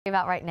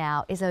About right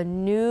now is a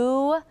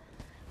new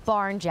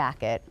barn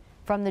jacket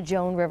from the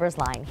Joan Rivers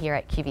line here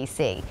at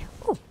QVC.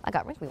 Ooh, I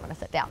got wrinkly when I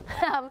sat down.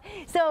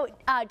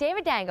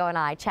 David Dango and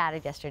I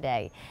chatted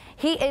yesterday.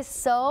 He is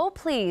so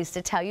pleased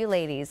to tell you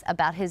ladies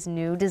about his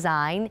new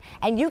design,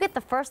 and you get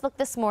the first look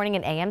this morning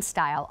in AM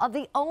style of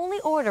the only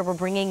order we're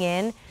bringing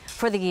in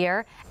for the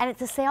year, and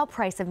it's a sale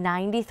price of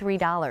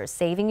 $93,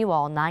 saving you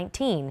all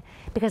 $19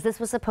 because this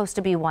was supposed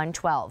to be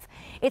 $112.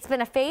 It's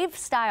been a fave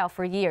style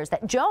for years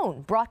that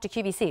Joan brought to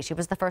QVC. She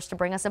was the first to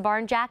bring us a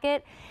barn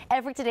jacket.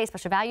 Every Today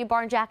Special Value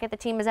barn jacket the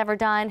team has ever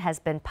done has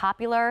been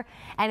popular,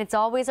 and it's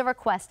always a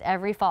request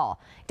every fall.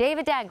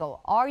 David Dango,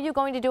 are you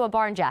going to do a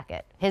barn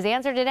jacket? His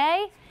answer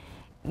today?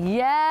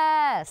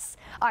 Yes.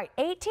 All right,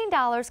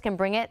 $18 can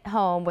bring it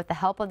home with the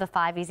help of the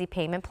 5 Easy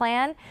Payment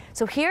Plan.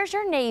 So here's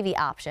your navy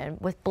option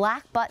with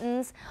black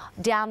buttons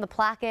down the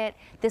placket.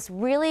 This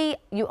really,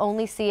 you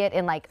only see it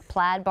in like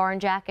plaid barn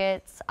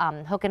jackets,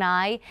 hook and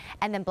eye,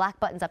 and then black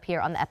buttons up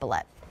here on the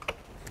epaulette.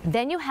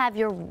 Then you have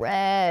your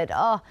red,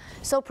 oh,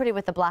 so pretty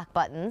with the black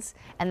buttons,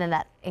 and then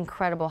that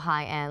incredible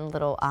high-end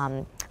little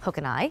hook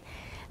and eye.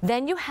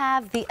 Then you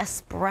have the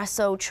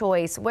espresso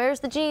choice.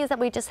 Where's the jeans that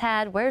we just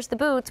had? Where's the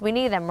boots? We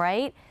need them,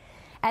 right?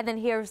 And then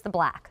here's the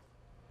black.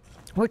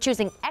 We're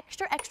choosing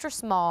extra, extra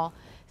small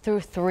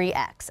through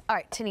 3X. All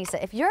right,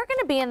 Tanisa, if you're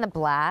gonna be in the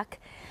black,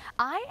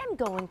 I am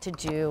going to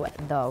do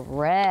the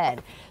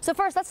red. So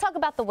first, let's talk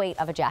about the weight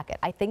of a jacket.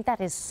 I think that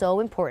is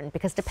so important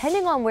because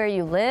depending on where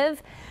you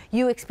live,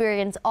 you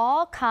experience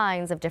all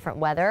kinds of different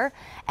weather.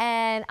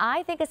 And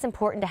I think it's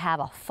important to have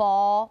a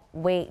fall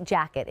weight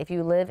jacket if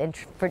you live in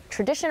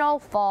traditional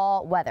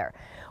fall weather,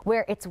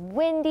 where it's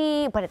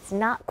windy, but it's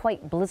not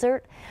quite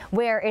blizzard,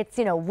 where it's,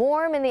 you know,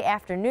 warm in the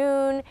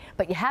afternoon,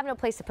 but you have no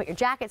place to put your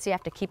jacket, so you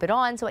have to keep it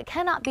on, so it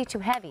cannot be too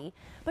heavy.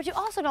 But you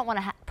also don't want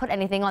to put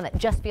anything on that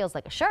just feels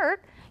like a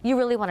shirt. You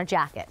really want a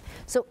jacket.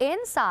 So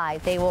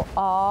inside, they will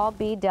all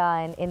be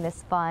done in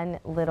this fun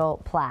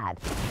little plaid.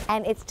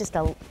 And it's just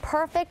a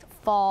perfect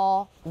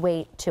fall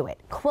weight to it.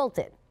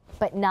 Quilted,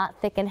 but not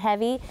thick and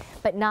heavy,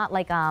 but not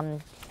like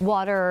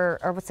water,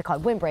 or what's it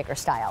called, windbreaker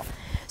style.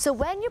 So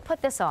when you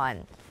put this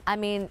on, I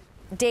mean,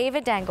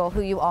 David Dango,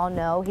 who you all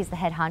know, he's the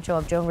head honcho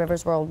of Joan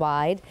Rivers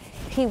Worldwide,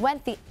 he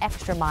went the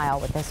extra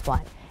mile with this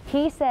one.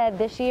 He said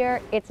this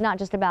year, it's not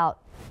just about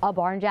a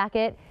barn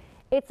jacket,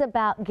 it's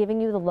about giving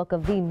you the look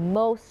of the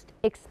most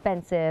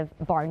expensive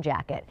barn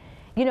jacket.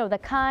 You know, the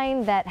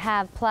kind that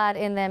have plaid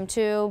in them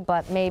too,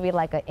 but maybe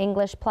like an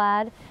English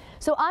plaid.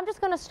 So I'm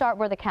just gonna start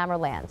where the camera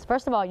lands.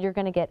 First of all, you're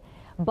gonna get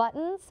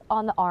buttons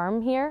on the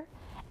arm here,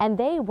 and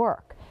they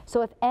work.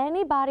 So if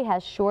anybody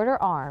has shorter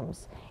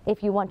arms,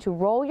 if you want to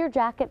roll your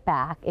jacket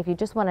back, if you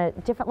just want a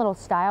different little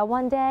style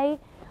one day,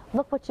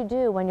 look what you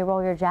do when you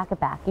roll your jacket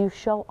back. You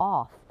show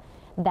off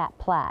that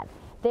plaid.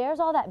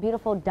 There's all that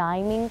beautiful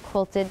diamond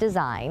quilted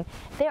design.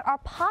 There are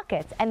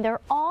pockets, and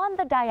they're on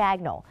the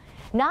diagonal.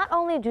 Not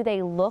only do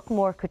they look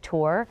more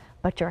couture,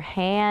 but your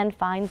hand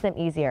finds them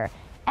easier.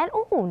 And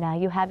ooh, now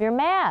you have your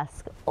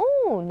mask.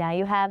 Ooh, now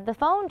you have the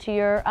phone to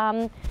your,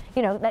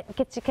 you know, that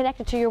gets you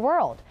connected to your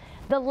world.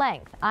 The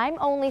length, I'm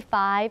only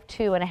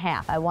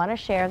 5'2½". I want to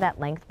share that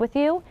length with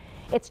you.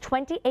 It's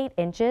 28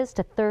 inches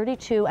to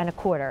 32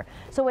 1/4.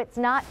 So it's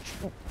not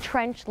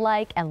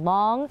trench-like and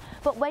long,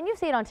 but when you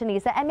see it on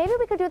Tanisa, and maybe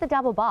we could do the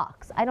double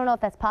box. I don't know if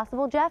that's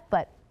possible, Jeff,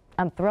 but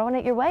I'm throwing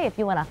it your way if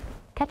you want to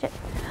catch it.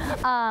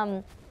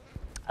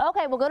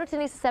 Okay, we'll go to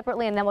Tanisa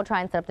separately, and then we'll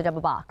try and set up the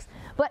double box.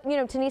 But, you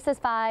know, Tanisa's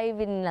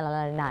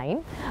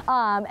 5'9",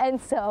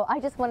 and so I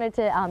just wanted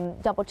to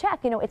double check,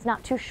 you know, it's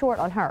not too short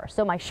on her.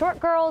 So my short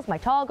girls, my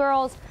tall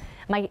girls,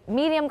 my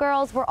medium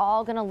girls, we're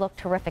all gonna look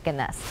terrific in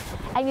this.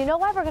 And you know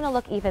why we're gonna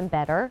look even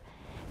better?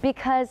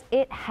 Because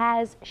it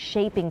has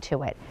shaping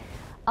to it.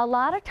 A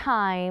lot of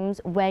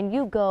times when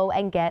you go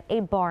and get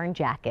a barn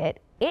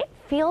jacket, it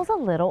feels a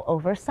little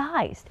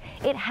oversized.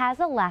 It has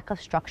a lack of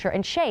structure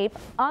and shape,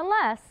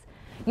 unless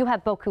you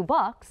have beaucoup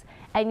bucks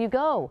and you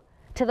go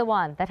to the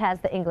one that has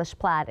the English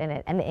plaid in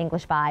it and the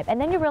English vibe, and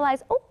then you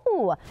realize,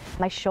 ooh,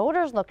 my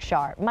shoulders look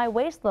sharp, my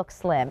waist looks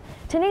slim.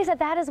 Tanisa,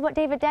 that is what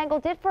David Dango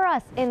did for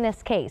us in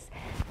this case.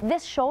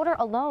 This shoulder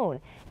alone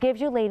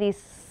gives you ladies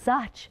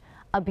such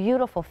a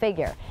beautiful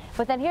figure.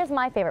 But then here's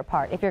my favorite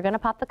part. If you're gonna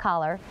pop the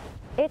collar,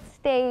 it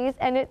stays,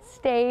 and it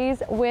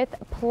stays with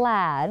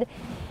plaid.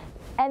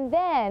 And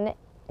then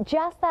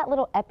just that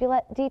little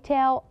epaulette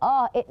detail,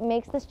 oh, it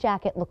makes this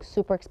jacket look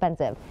super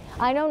expensive.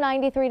 I know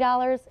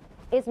 $93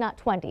 is not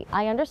 $20.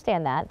 I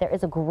understand that. There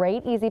is a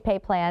great easy pay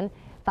plan,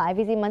 5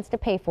 easy months to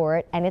pay for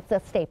it, and it's a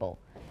staple.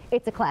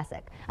 It's a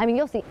classic. I mean,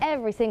 you'll see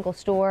every single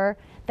store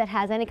that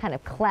has any kind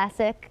of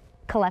classic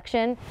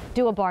collection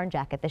do a barn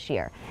jacket this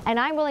year. And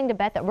I'm willing to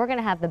bet that we're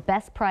gonna have the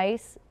best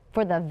price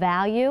for the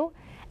value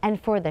and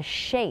for the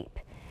shape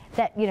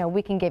that, you know,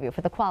 we can give you,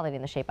 for the quality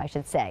and the shape, I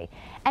should say.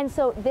 And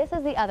so this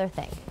is the other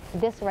thing,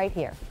 this right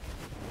here.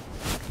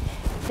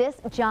 This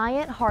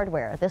giant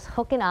hardware, this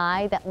hook and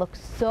eye that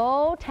looks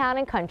so town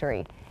and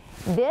country,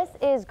 This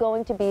is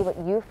going to be what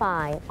you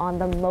find on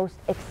the most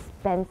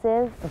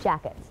expensive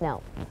jackets.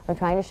 Now, I'm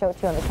trying to show it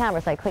to you on the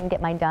camera, so I couldn't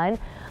get mine done.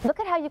 Look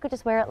at how you could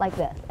just wear it like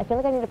this. I feel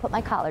like I need to put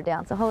my collar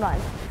down, so hold on.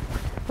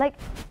 Like,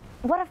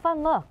 what a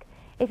fun look.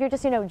 If you're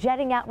just,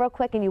 jetting out real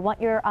quick and you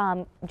want your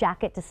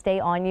jacket to stay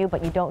on you,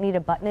 but you don't need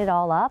to button it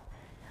all up.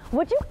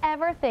 Would you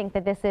ever think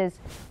that this is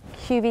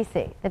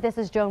QVC, that this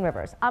is Joan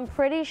Rivers? I'm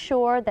pretty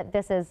sure that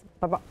this is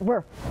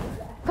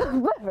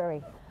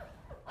very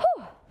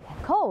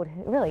cold.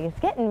 It really is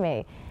getting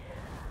me.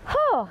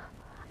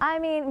 I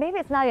mean, maybe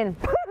it's not in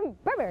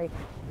Burberry.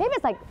 Maybe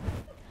it's like,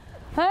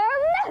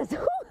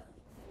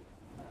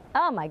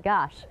 oh my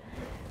gosh.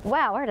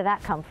 Wow, where did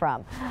that come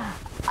from?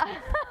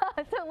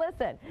 So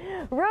listen,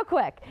 real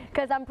quick,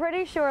 because I'm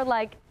pretty sure,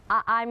 like,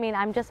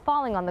 I'm just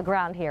falling on the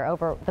ground here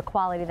over the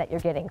quality that you're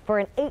getting for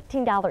an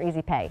 $18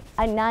 easy pay,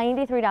 a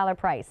 $93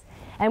 price.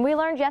 And we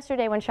learned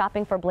yesterday when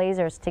shopping for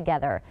blazers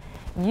together,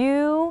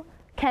 you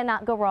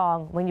cannot go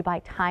wrong when you buy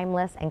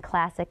timeless and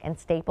classic and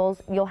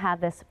staples. You'll have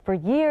this for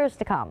years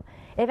to come.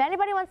 If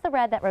anybody wants the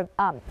red that,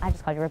 I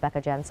just called you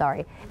Rebecca Jen,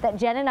 sorry, that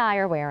Jen and I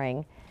are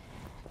wearing,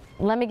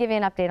 let me give you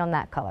an update on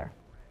that color.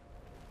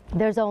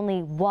 There's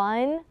only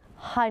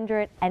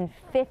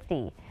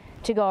 150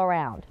 to go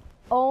around.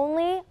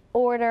 Only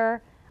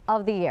order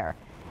of the year.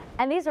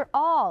 And these are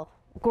all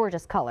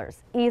gorgeous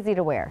colors, easy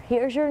to wear.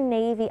 Here's your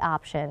navy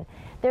option.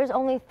 There's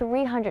only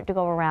 300 to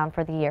go around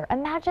for the year.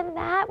 Imagine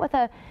that with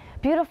a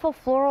beautiful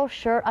floral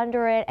shirt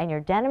under it and your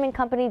Denim &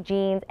 Company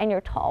jeans and your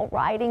tall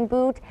riding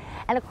boot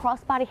and a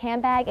crossbody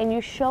handbag, and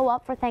you show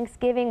up for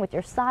Thanksgiving with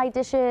your side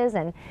dishes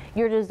and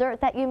your dessert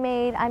that you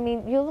made. I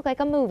mean, you look like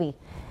a movie.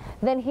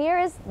 Then here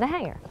is the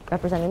hanger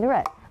representing the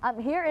red.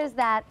 Here is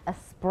that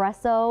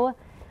espresso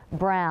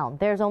brown.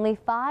 There's only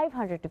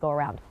 500 to go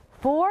around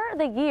for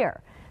the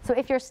year. So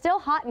if you're still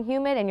hot and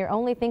humid and you're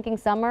only thinking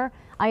summer,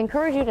 I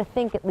encourage you to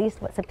think at least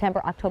what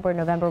September, October,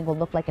 November will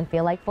look like and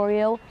feel like for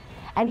you.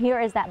 And here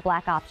is that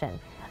black option.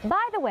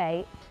 By the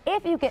way,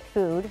 if you get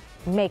food,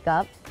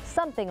 makeup,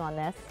 something on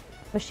this,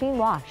 machine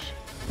wash,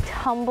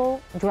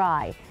 tumble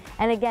dry.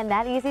 And again,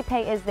 that easy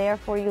pay is there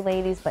for you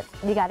ladies, but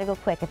you gotta go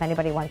quick if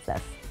anybody wants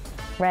this.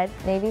 Red,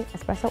 navy,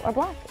 espresso, or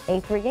black,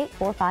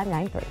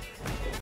 838-4593.